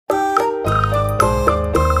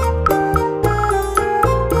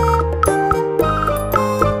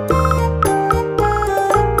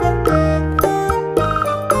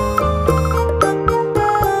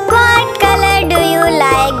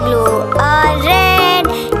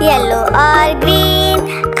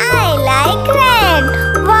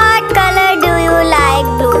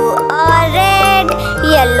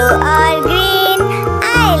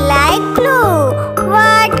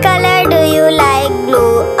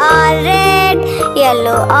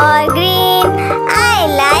yellow or green? I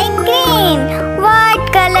like green. What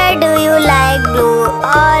color do you like? Blue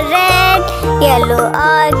or red? Yellow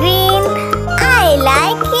or green? I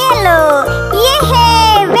like yellow.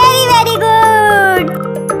 Yay! Very, very good.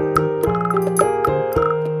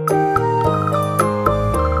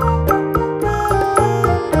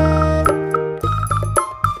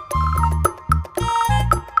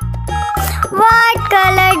 What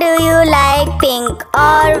color do you like? Pink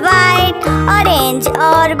or white? Orange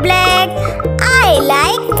or black? I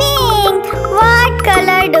like pink. What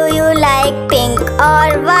color do you like? Pink or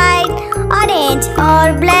white? Orange or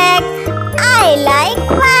black? I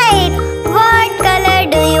like